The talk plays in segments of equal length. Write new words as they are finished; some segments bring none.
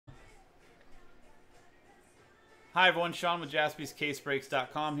Hi everyone, Sean with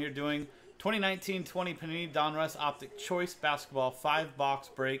JaspysCaseBreaks.com here doing 2019-20 Panini Donruss Optic Choice Basketball 5-box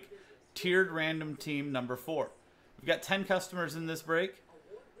break, tiered random team number 4. We've got 10 customers in this break.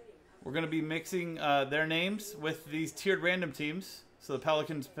 We're going to be mixing their names with these tiered random teams. So the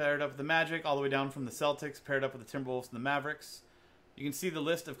Pelicans paired up with the Magic, all the way down from the Celtics, paired up with the Timberwolves and the Mavericks. You can see the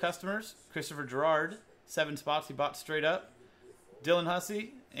list of customers. Christopher Gerard, 7 spots he bought straight up. Dylan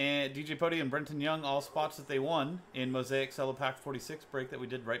Hussey and DJ Pody and Brenton Young, all spots that they won in Mosaic Cello Pack 46 break that we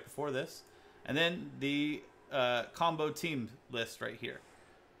did right before this. And then the combo team list right here.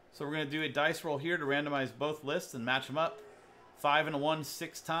 So we're going to do a dice roll here to randomize both lists and match them up. 5 and a 1,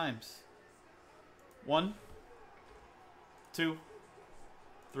 6 times. 1, 2,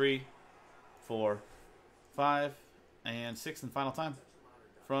 3, 4, 5, and 6, and final time.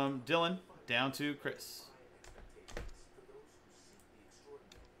 From Dylan down to Chris.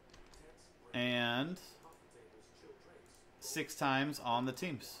 And 6 times on the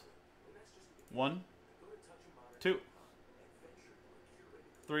teams. 1, 2,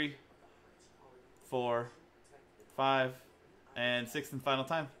 3, 4, 5, and 6th and final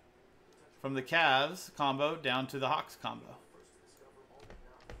time. From the Cavs combo down to the Hawks combo.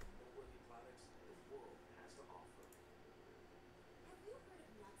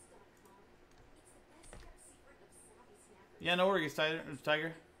 Yeah, no worries,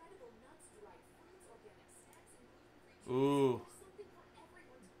 Tiger. Ooh.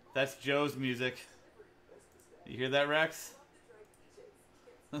 That's Joe's music. You hear that, Rex?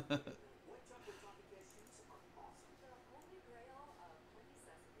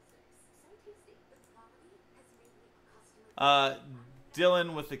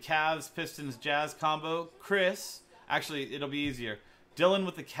 Dylan with the Cavs, Pistons, Jazz combo. Chris, actually, it'll be easier. Dylan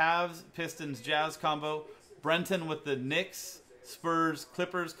with the Cavs, Pistons, Jazz combo. Brenton with the Knicks, Spurs,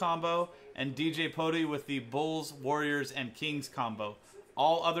 Clippers combo. And DJ Pody with the Bulls, Warriors, and Kings combo.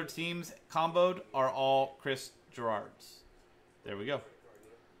 All other teams comboed are all Chris Gerard's. There we go.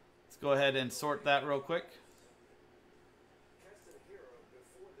 Let's go ahead and sort that real quick.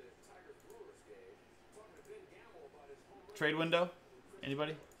 Trade window?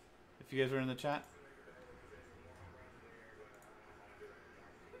 Anybody? If you guys are in the chat.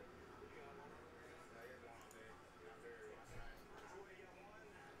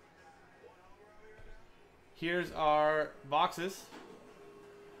 Here's our boxes.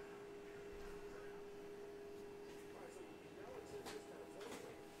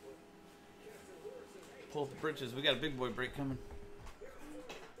 Pull up the bridges. We got a big boy break coming.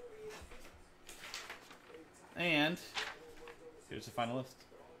 And here's the final list.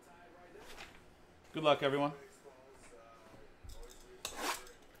 Good luck, everyone.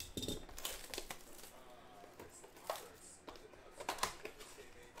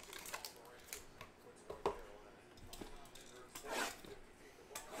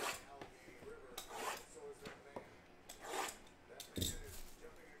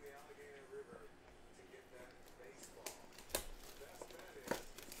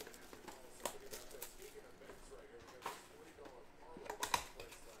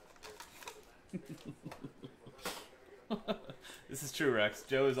 This is true, Rex.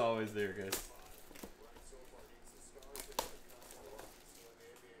 Joe is always there, guys.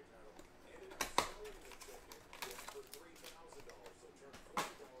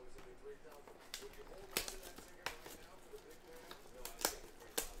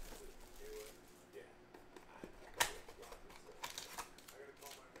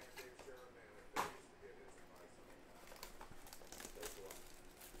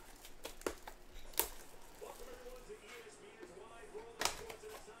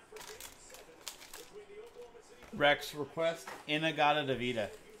 Rex, request Inagata Davida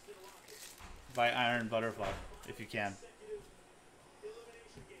by Iron Butterfly, if you can.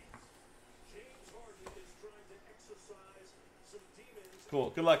 Cool.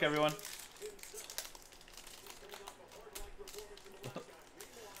 Good luck, everyone.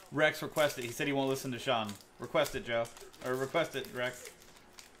 Rex, request it. He said he won't listen to Sean. Request it, Joe. Or request it, Rex.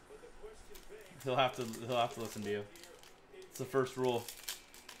 He'll have to listen to you. It's the first rule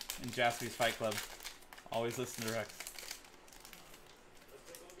in Jaspy's Fight Club. Always listen to Rex.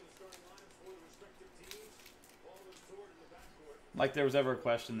 Like there was ever a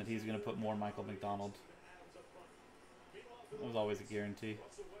question that he's going to put more Michael McDonald. It was always a guarantee.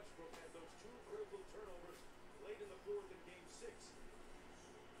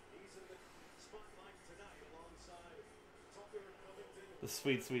 The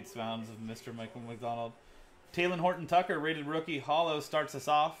sweet, sweet sounds of Mr. Michael McDonald. Taylor Horton Tucker, rated rookie, hollow, starts us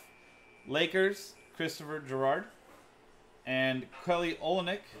off. Lakers, Christopher Gerard. And Kelly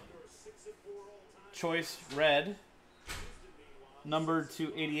Olynyk choice red, numbered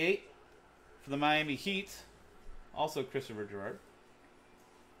to 88 for the Miami Heat, also Christopher Gerard.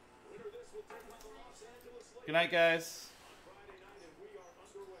 Good night, guys.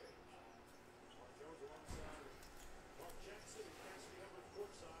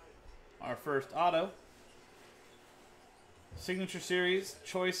 Our first auto. Signature Series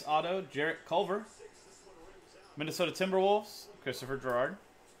Choice Auto, Jarrett Culver. Minnesota Timberwolves, Christopher Gerard.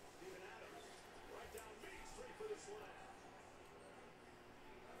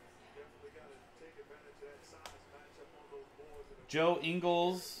 Joe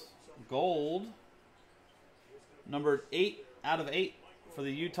Ingles Gold, numbered 8 out of 8 for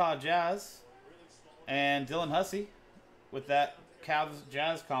the Utah Jazz. And Dylan Hussey with that Cavs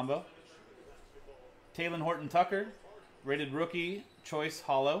Jazz combo. Talen Horton-Tucker, rated rookie, choice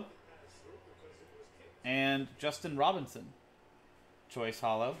hollow. And Justin Robinson, choice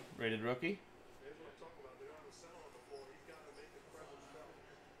hollow, rated rookie.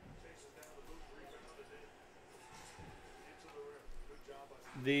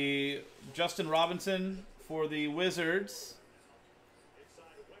 The Justin Robinson for the Wizards,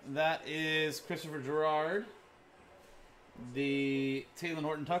 that is Christopher Gerard. The Talen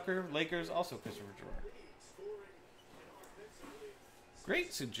Horton-Tucker, Lakers, also Christopher Gerard.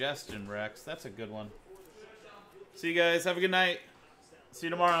 Great suggestion, Rex. That's a good one. See you guys. Have a good night. See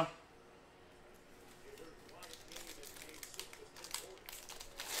you tomorrow.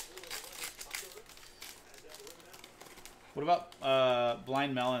 What about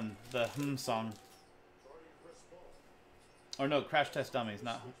Blind Melon, the song? Or no, Crash Test Dummies,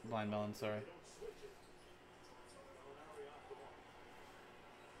 not Blind Melon, sorry.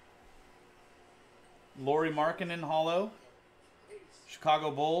 Lauri Markkanen hollow.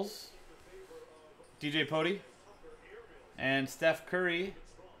 Chicago Bulls. DJ Pody. And Steph Curry.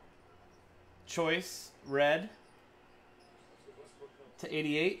 Choice red. To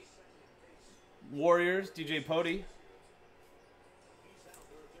 88. Warriors, DJ Pody.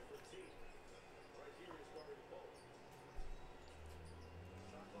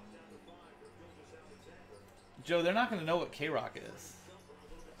 Joe, they're not going to know what K-Rock is.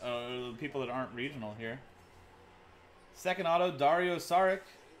 People that aren't regional here. Second auto, Dario Saric.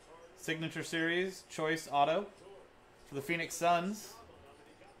 Signature Series, Choice Auto. For the Phoenix Suns.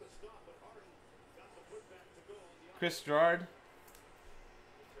 Chris Gerard.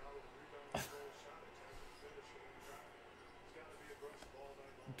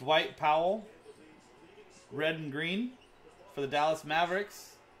 Dwight Powell. Red and green. For the Dallas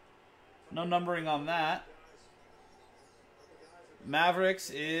Mavericks. No numbering on that.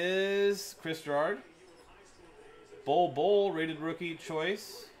 Mavericks is Chris Gerard. Bol, rated rookie,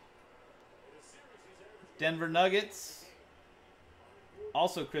 choice. Denver Nuggets,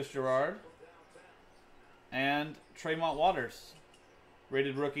 also Chris Gerard. And Tremont Waters,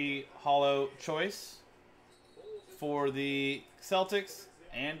 rated rookie, hollow, choice. For the Celtics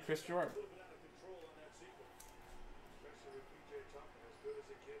and Chris Gerard.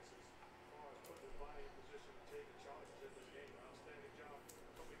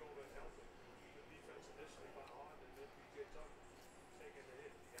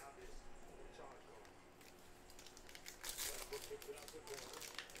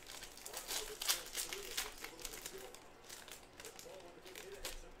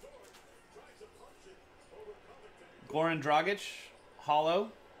 Goran Dragic, hollow,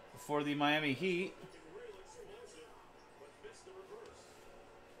 for the Miami Heat.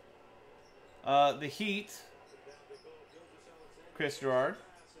 The Heat, Chris Gerard.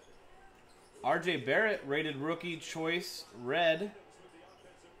 RJ Barrett, rated rookie, choice, red.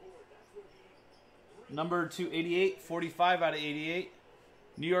 Number 288, 45 out of 88.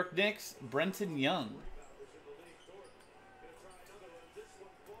 New York Knicks, Brenton Young.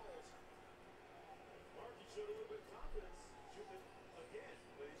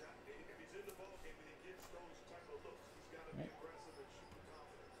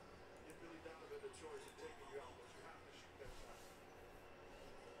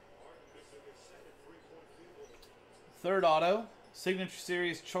 Third auto, Signature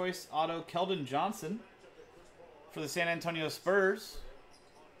Series Choice Auto, Keldon Johnson for the San Antonio Spurs,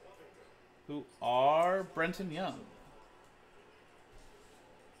 who are Brenton Young.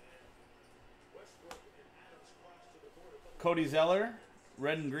 Cody Zeller,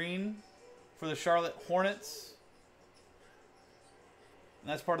 red and green for the Charlotte Hornets. And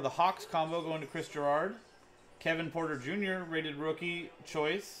that's part of the Hawks combo going to Chris Gerard. Kevin Porter Jr., rated rookie,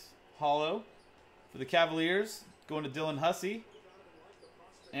 choice, hollow for the Cavaliers. Going to Dylan Hussey.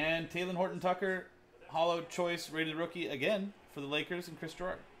 And Talen Horton-Tucker, hollow choice, rated rookie again for the Lakers and Chris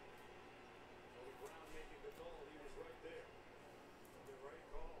Gerard.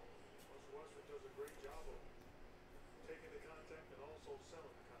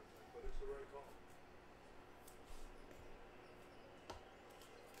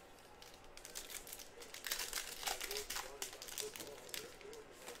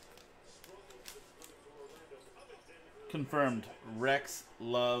 Confirmed. Rex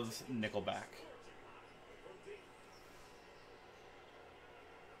loves Nickelback.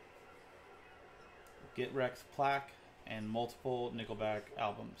 Get Rex plaque and multiple Nickelback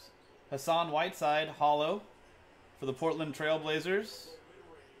albums. Hassan Whiteside, hollow for the Portland Trail Blazers.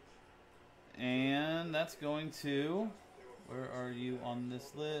 And that's going to... Where are you on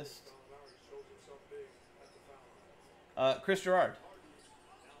this list? Chris Gerard.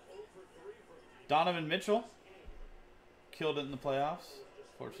 Donovan Mitchell. Killed it in the playoffs.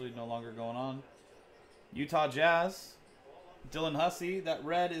 Fortunately, no longer going on. Utah Jazz. Dylan Hussey. That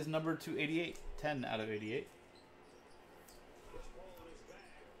red is numbered to 88. 10 out of 88.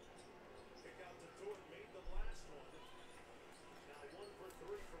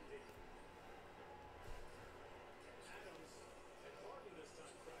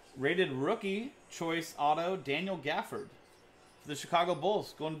 Rated rookie choice auto, Daniel Gafford. For the Chicago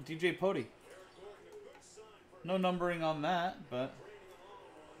Bulls, going to DJ Pody. No numbering on that, but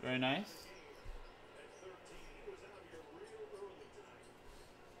very nice.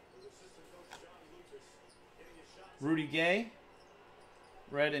 Rudy Gay,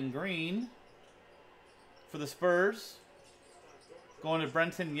 red and green. For the Spurs, going to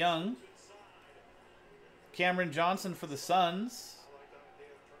Brenton Young. Cameron Johnson for the Suns.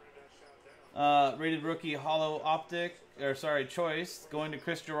 Rated rookie hollow optic, choice, going to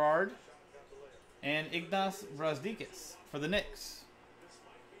Chris Gerard. And Ignas Brazdeikis for the Knicks.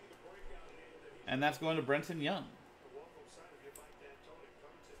 And that's going to Brenton Young.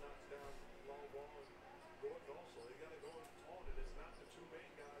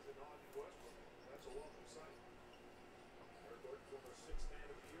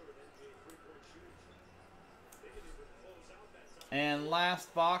 And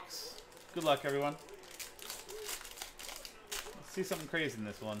last box. Good luck, everyone. Let's see something crazy in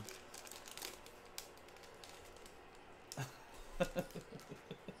this one.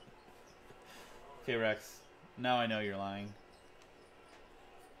 Okay, Rex. Now I know you're lying.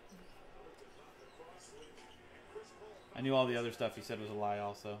 I knew all the other stuff you said was a lie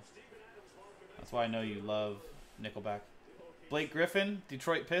also. That's why I know you love Nickelback. Blake Griffin,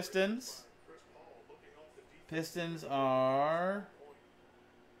 Detroit Pistons. Pistons are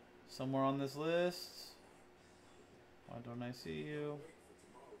somewhere on this list. Why don't I see you?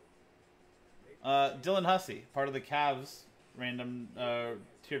 Dylan Hussey, part of the Cavs random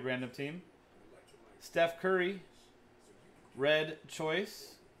tiered random team. Steph Curry, red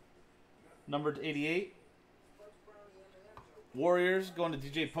choice, numbered 88. Warriors going to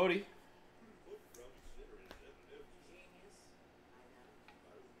DJ Pody.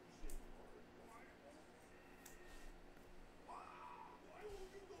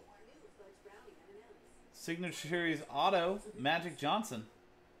 Signature Series auto, Magic Johnson.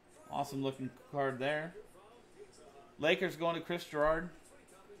 Awesome looking card there. Lakers going to Chris Gerard.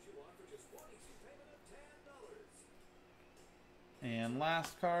 And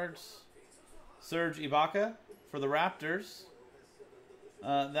last cards, Serge Ibaka for the Raptors.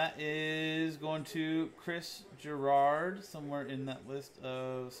 That is going to Chris Gerard, somewhere in that list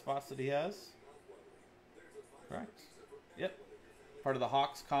of spots that he has. Correct? Yep. Part of the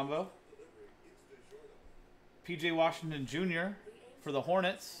Hawks combo. PJ Washington Jr. for the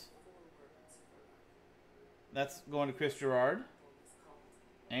Hornets. That's going to Chris Gerard.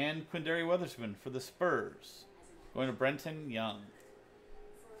 And Quindary Weatherspoon for the Spurs. Going to Brenton Young.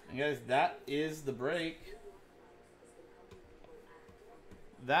 And guys, that is the break.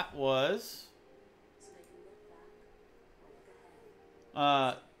 That was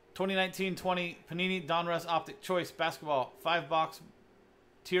 2019-20 Panini Donruss Optic Choice Basketball 5-box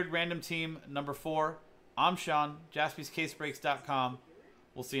tiered random team number 4. I'm Sean, JaspysCaseBreaks.com.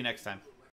 We'll see you next time.